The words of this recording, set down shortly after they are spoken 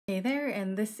Hey there,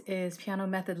 and this is Piano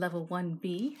Method Level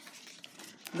 1B,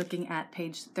 looking at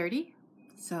page 30.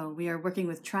 So we are working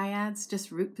with triads,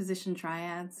 just root position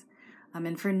triads.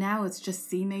 And for now it's just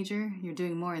C major. You're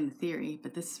doing more in the theory,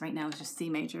 but this right now is just C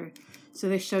major. So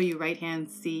they show you right hand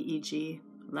C, E, G,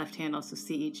 left hand also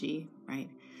C, E, G, right?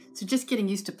 So just getting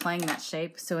used to playing that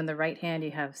shape. So in the right hand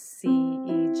you have C,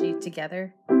 E, G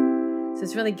together. So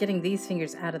it's really getting these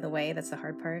fingers out of the way. That's the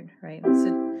hard part, right?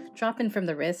 So drop in from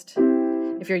the wrist.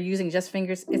 If you're using just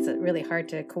fingers, it's really hard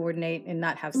to coordinate and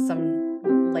not have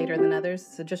some later than others.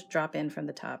 So just drop in from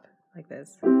the top like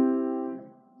this,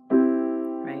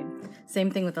 right?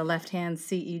 Same thing with the left hand,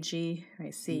 C, E, G,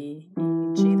 right? C, E,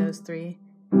 G, those three,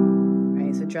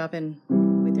 right? So drop in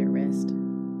with your wrist.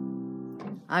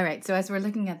 All right, so as we're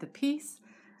looking at the piece,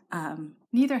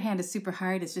 neither hand is super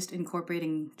hard. It's just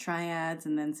incorporating triads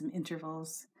and then some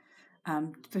intervals.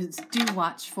 Do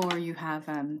watch for you have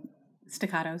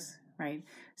staccatos. Right,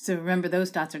 so remember those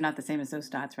dots are not the same as those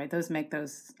dots, right? Those make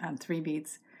those 3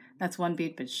 beats. That's 1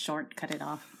 beat, but short, cut it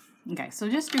off. Okay, so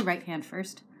just do right hand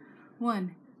first.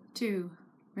 1, 2,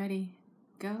 ready,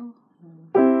 go.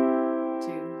 1, 2,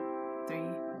 3.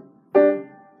 1,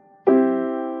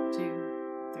 2,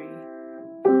 3.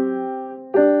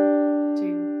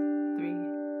 2, 3,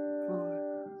 4.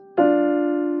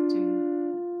 2.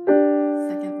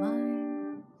 Second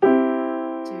line.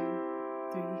 2,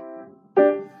 3.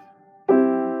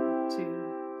 2,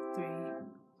 3.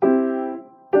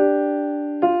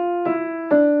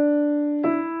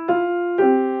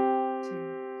 2,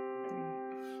 3,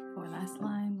 4. Last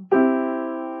line. 2,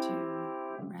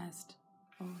 rest.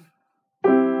 4.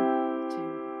 1, 2,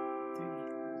 3.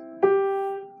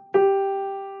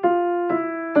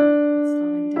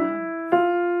 Slowing down.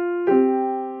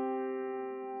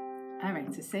 All right,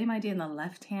 so same idea in the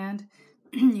left hand.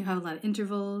 You have a lot of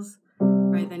intervals,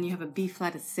 right? Then you have a B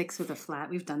flat, a 6 with a flat.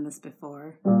 We've done this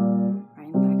before,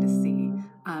 right? Back to C.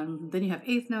 Then you have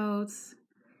eighth notes,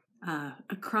 a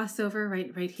crossover,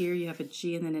 right here. You have a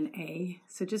G and then an A.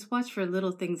 So just watch for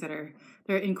little things that are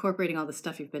incorporating all the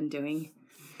stuff you've been doing.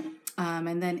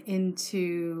 And then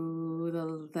into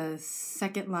the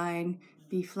second line,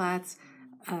 B flats.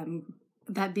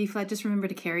 That B flat, just remember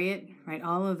to carry it, right?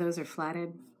 All of those are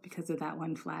flatted because of that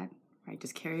one flat, right?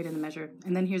 Just carry it in the measure.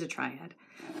 And then here's a triad.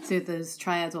 So those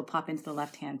triads will pop into the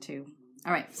left hand too.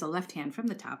 All right, so left hand from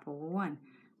the top. 1,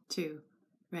 2,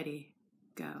 ready,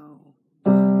 go.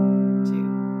 1, 2,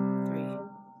 3.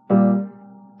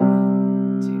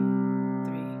 1, 2,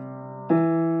 3.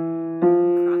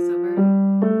 Crossover.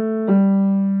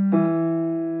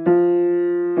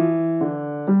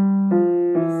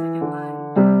 Second line.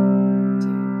 1,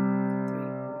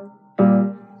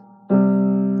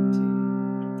 2,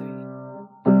 3.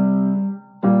 1, 2,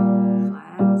 3.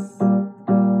 Flats.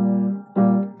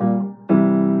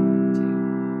 2,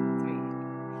 3,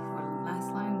 4. Last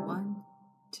line. 1,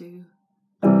 2, 3,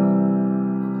 4.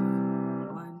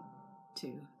 1,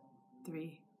 2,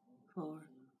 3, 4.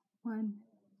 1,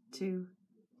 2,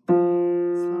 3.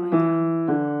 Slowing down.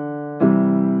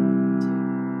 2,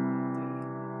 3,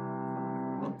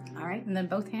 4. All right, and then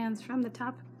both hands from the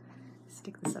top.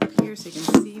 Stick this up here so you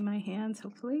can see my hands,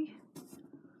 hopefully.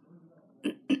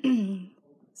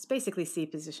 It's basically C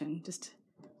position, just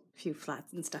a few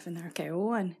flats and stuff in there. Okay,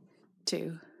 1,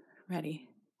 2, ready,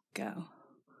 go.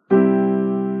 2,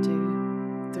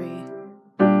 3.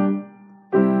 1,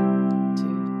 2,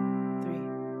 3.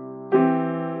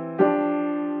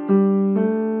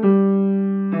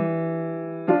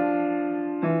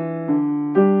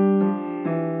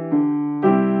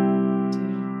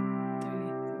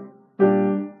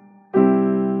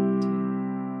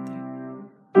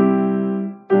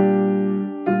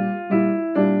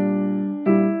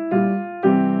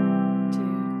 2,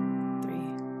 3,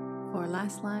 4.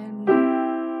 Last line.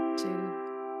 1, 2,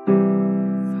 4.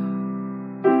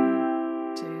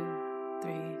 1, 2,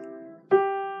 3.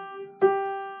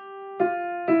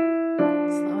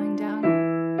 Slowing down.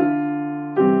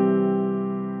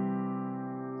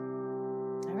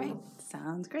 All right,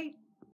 sounds great.